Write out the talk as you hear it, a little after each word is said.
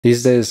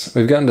These days,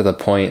 we've gotten to the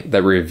point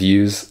that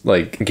reviews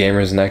like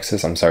Gamers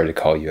Nexus, I'm sorry to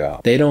call you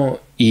out, they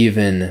don't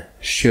even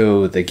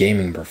show the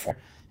gaming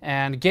performance.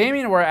 And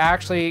gaming, we're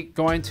actually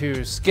going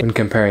to skip when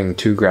comparing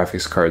two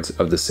graphics cards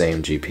of the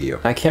same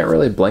GPU. I can't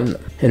really blame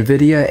them.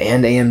 NVIDIA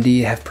and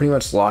AMD have pretty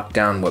much locked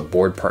down what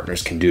board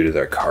partners can do to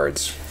their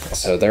cards.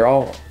 So they're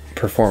all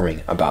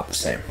performing about the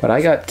same. But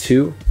I got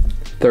two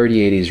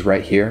 3080s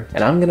right here,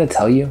 and I'm gonna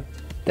tell you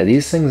that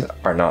these things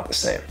are not the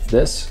same.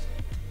 This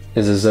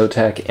is a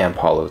Zotac AMP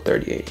HOLO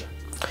 3080.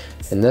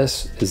 And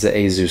this is the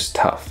ASUS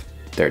TUF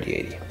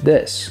 3080.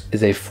 This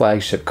is a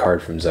flagship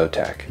card from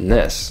Zotac. And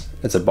this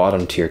is a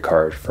bottom tier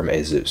card from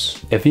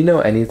ASUS. If you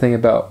know anything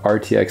about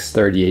RTX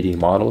 3080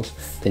 models,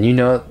 then you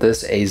know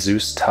this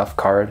ASUS TUF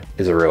card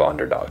is a real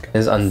underdog. It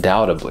is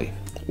undoubtedly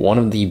one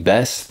of the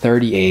best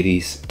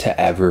 3080s to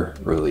ever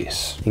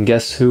release. And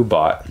guess who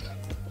bought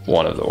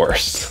one of the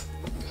worst?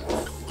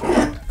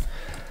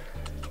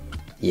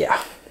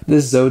 Yeah.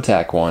 This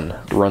Zotac one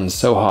runs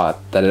so hot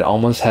that it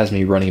almost has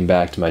me running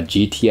back to my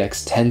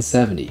GTX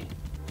 1070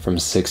 from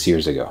 6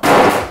 years ago.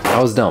 I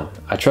was dumb.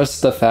 I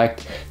trusted the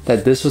fact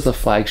that this was a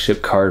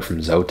flagship card from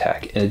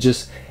Zotac, and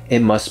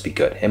it must be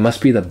good. It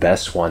must be the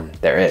best one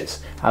there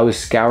is. I was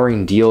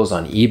scouring deals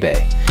on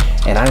eBay,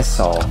 and I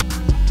saw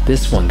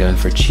this one going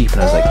for cheap,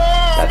 and I was like,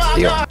 that's a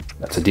deal.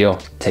 That's a deal.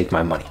 Take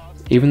my money.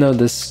 Even though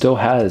this still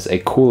has a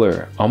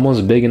cooler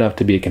almost big enough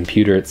to be a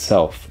computer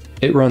itself,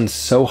 it runs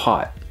so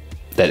hot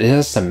that it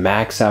has to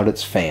max out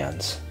its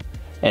fans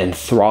and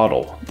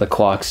throttle the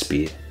clock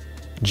speed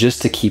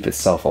just to keep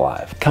itself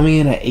alive. Coming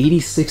in at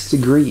 86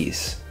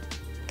 degrees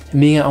and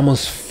being at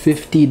almost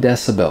 50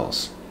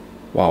 decibels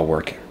while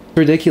working.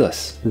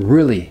 Ridiculous,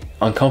 really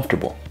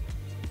uncomfortable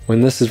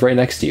when this is right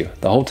next to you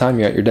the whole time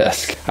you're at your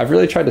desk. I've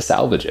really tried to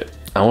salvage it.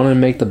 I wanted to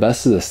make the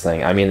best of this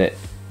thing. I mean,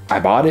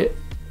 I bought it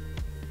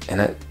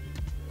and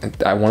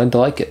I wanted to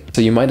like it.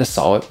 So you might have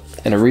saw it.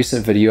 In a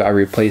recent video, I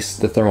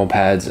replaced the thermal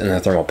pads and the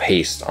thermal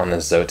paste on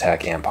this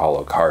Zotac AMP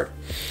HOLO card.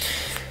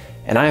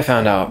 And I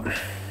found out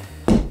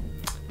it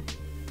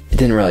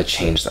didn't really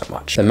change that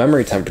much. The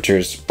memory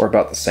temperatures were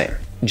about the same.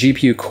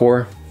 GPU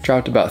core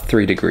dropped about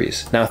 3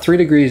 degrees. Now 3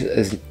 degrees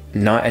is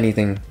not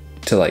anything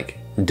to like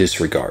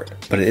disregard,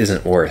 but it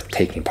isn't worth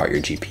taking apart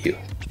your GPU.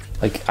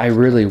 Like, I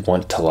really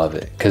want to love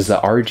it because the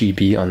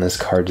RGB on this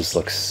card just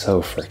looks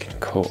so freaking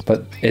cool.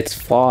 But its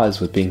flaws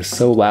with being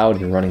so loud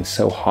and running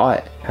so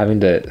hot, having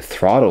to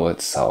throttle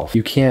itself,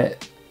 you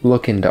can't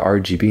look into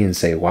RGB and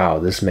say, wow,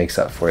 this makes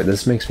up for it.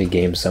 This makes me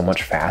game so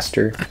much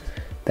faster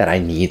that I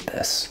need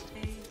this.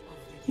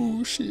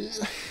 Oh shit.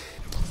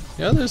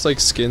 Yeah, there's like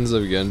skins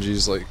of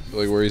Genji's like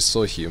where he's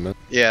still human.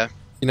 Yeah.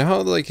 You know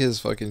how like his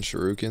fucking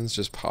shurikens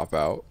just pop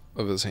out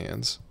of his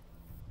hands?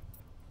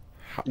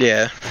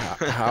 Yeah.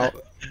 How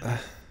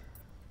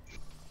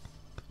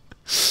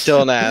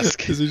Don't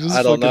ask.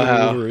 I don't know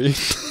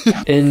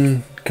how.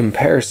 In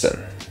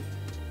comparison,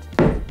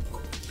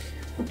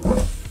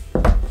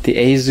 the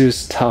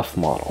ASUS TUF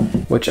model,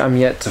 which I'm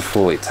yet to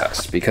fully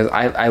test because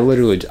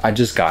I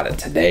just got it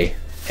today,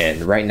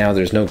 and right now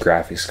there's no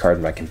graphics card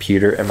in my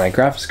computer, and my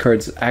graphics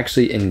card's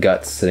actually in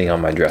guts sitting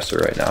on my dresser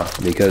right now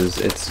because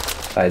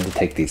I had to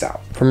take these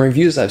out. From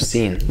reviews I've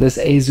seen, this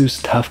ASUS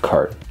TUF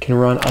card can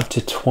run up to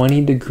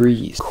 20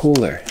 degrees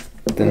cooler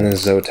than the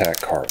Zotac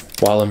card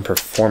while in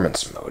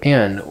performance mode.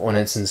 And when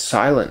it's in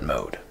silent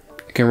mode,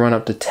 it can run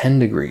up to 10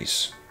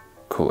 degrees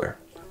cooler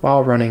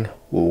while running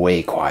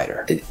way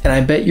quieter. And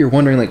I bet you're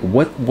wondering like,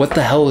 what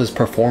the hell is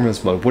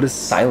performance mode? What is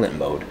silent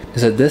mode?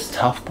 Is that this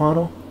TUF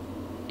model,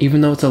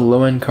 even though it's a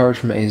low-end card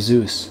from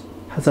ASUS,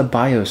 has a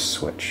BIOS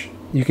switch.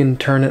 You can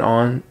turn it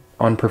on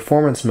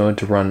performance mode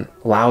to run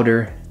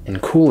louder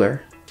and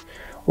cooler,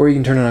 or you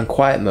can turn it on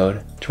quiet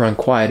mode to run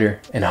quieter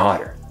and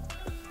hotter.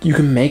 You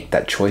can make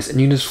that choice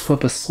and you just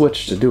flip a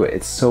switch to do it.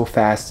 It's so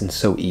fast and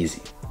so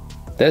easy.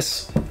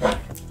 This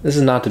is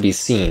not to be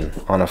seen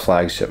on a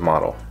flagship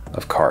model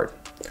of card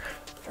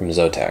from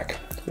Zotac,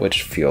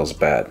 which feels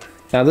bad.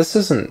 Now this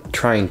isn't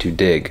trying to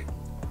dig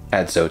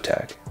at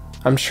Zotac.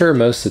 I'm sure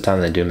most of the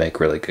time they do make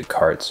really good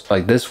cards.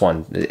 Like this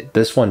one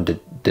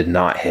did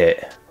not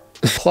hit.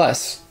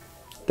 Plus,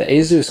 the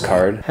ASUS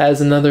card has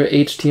another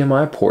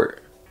HDMI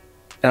port.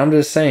 And I'm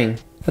just saying,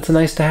 that's a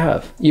nice to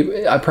have.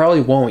 I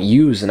probably won't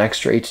use an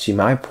extra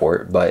HDMI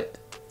port, but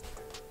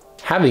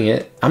having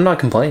it, I'm not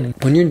complaining.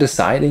 When you're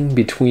deciding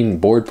between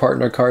board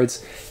partner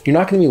cards, you're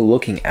not gonna be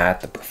looking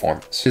at the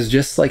performance. It's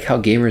just like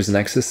how Gamers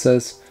Nexus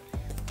says,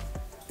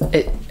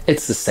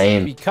 it's the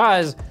same.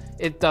 because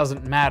it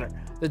doesn't matter.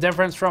 The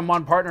difference from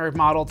one partner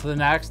model to the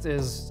next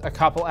is a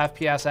couple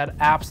FPS at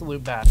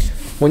absolute best.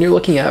 When you're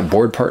looking at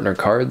board partner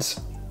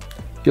cards,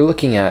 you're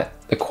looking at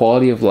the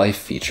quality of life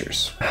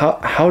features.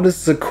 How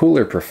does the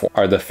cooler perform?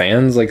 Are the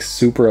fans like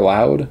super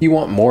loud? You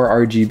want more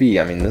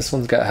RGB. I mean, this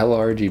one's got hella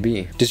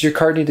RGB. Does your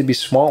card need to be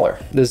smaller?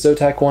 The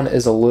Zotac one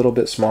is a little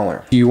bit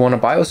smaller. Do you want a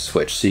BIOS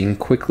switch so you can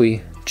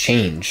quickly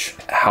change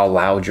how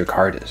loud your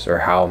card is or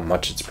how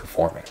much it's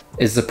performing?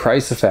 Is the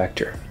price a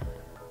factor?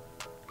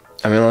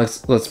 I mean,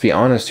 let's be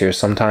honest here.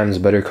 Sometimes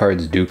better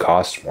cards do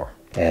cost more,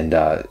 and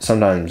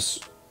sometimes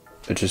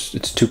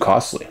It's too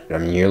costly. I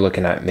mean, you're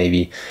looking at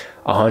maybe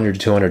 $100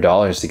 to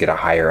 $200 to get a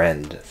higher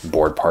end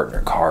board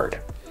partner card.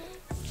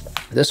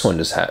 This one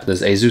this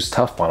ASUS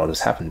TUF model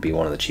just happened to be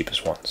one of the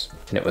cheapest ones,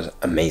 and it was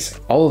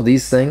amazing. All of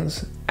these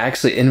things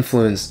actually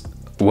influence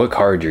what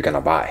card you're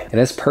gonna buy,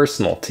 and it's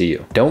personal to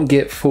you. Don't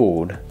get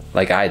fooled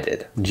like I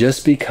did.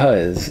 Just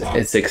because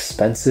it's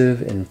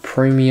expensive and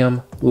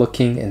premium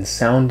looking and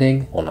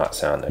sounding, well, not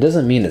sounding, it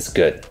doesn't mean it's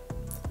good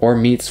or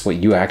meets what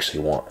you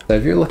actually want. So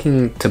if you're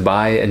looking to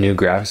buy a new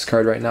graphics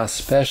card right now,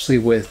 especially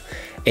with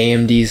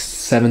AMD's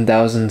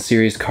 7000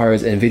 series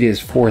cards, NVIDIA's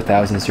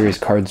 4000 series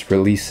cards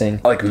releasing,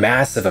 like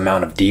massive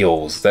amount of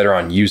deals that are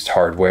on used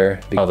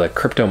hardware. All the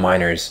crypto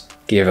miners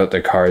gave out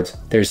their cards.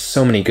 There's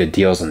so many good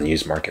deals on the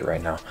used market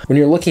right now. When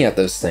you're looking at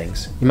those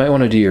things, you might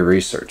want to do your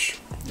research.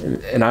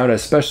 And I would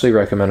especially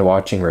recommend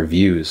watching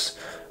reviews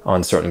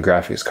on certain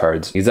graphics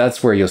cards, because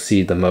that's where you'll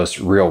see the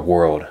most real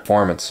world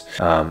performance.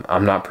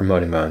 I'm not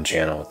promoting my own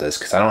channel with this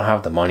because I don't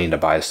have the money to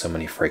buy so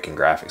many freaking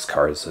graphics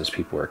cards. Those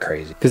people are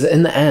crazy. Because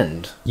in the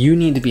end, you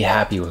need to be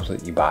happy with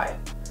what you buy,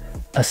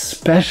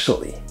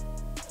 especially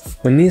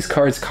when these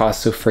cards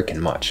cost so freaking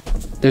much.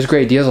 There's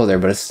great deals out there,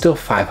 but it's still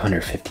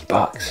 550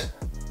 bucks.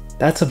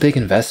 That's a big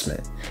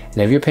investment.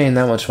 And if you're paying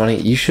that much money,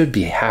 you should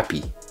be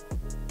happy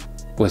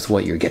with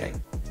what you're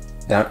getting.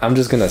 Now, I'm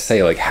just gonna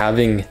say, like,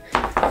 having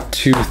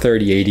two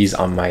 3080s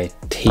on my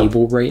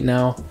table right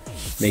now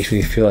makes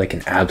me feel like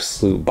an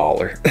absolute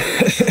baller.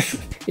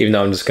 Even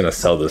though I'm just gonna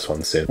sell this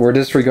one soon. We're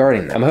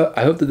disregarding them.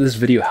 I hope that this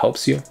video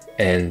helps you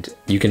and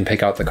you can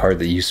pick out the card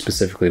that you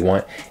specifically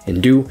want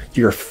and do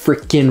your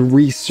freaking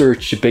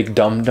research, you big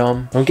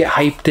dum-dum. Don't get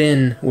hyped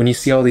in when you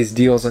see all these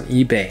deals on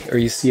eBay or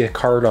you see a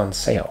card on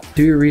sale.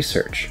 Do your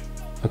research.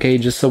 Okay,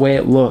 just the way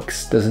it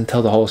looks doesn't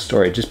tell the whole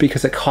story. Just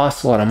because it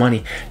costs a lot of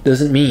money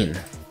doesn't mean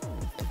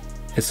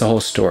it's the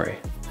whole story.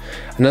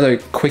 Another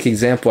quick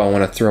example I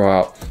want to throw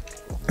out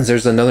is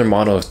there's another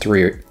model of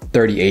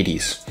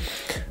 3080s.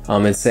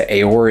 It's the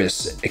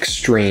ASUS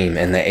Extreme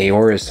and the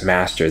ASUS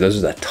Master. Those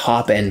are the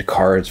top end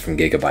cards from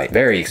Gigabyte.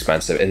 Very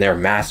expensive, and they're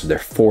massive. They're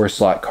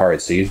 4-slot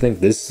cards. So you think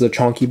this is a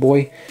chunky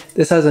boy?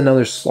 This has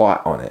another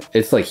slot on it.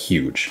 It's like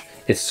huge.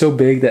 It's so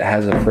big that it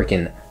has a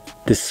freaking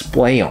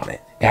display on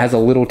it. It has a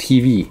little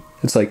TV.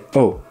 It's like,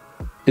 oh,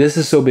 this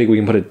is so big we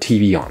can put a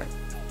TV on it.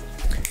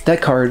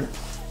 That card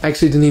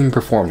actually didn't even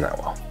perform that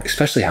well,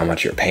 especially how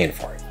much you're paying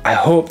for it. I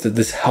hope that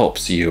this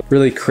helps you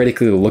really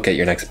critically look at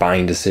your next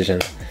buying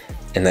decision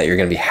and that you're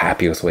gonna be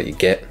happy with what you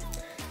get.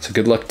 So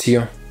good luck to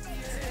you.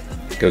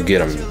 Go get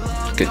them.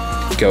 Go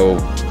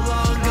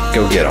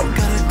get them.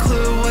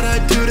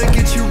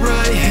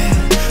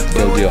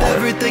 Go deal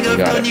hard. You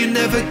got it.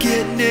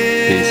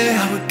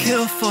 Peace.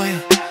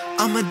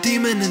 I'm a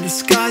demon in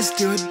disguise,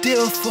 do a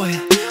deal for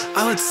you.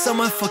 I would sell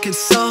my fucking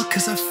soul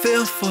cause I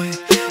feel for you.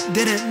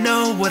 Didn't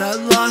know what I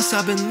lost,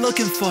 I've been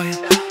looking for you.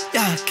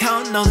 Yeah,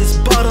 counting all these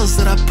bottles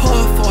that I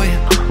pour for you.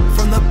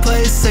 From the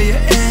place that you're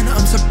in,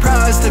 I'm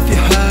surprised if you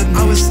heard me.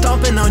 I was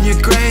stomping on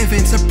your grave,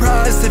 ain't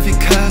surprised if you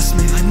cursed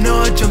me. I know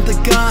I jumped the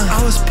gun,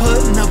 I was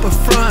putting up a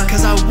front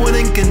cause I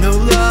wouldn't get no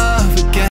love.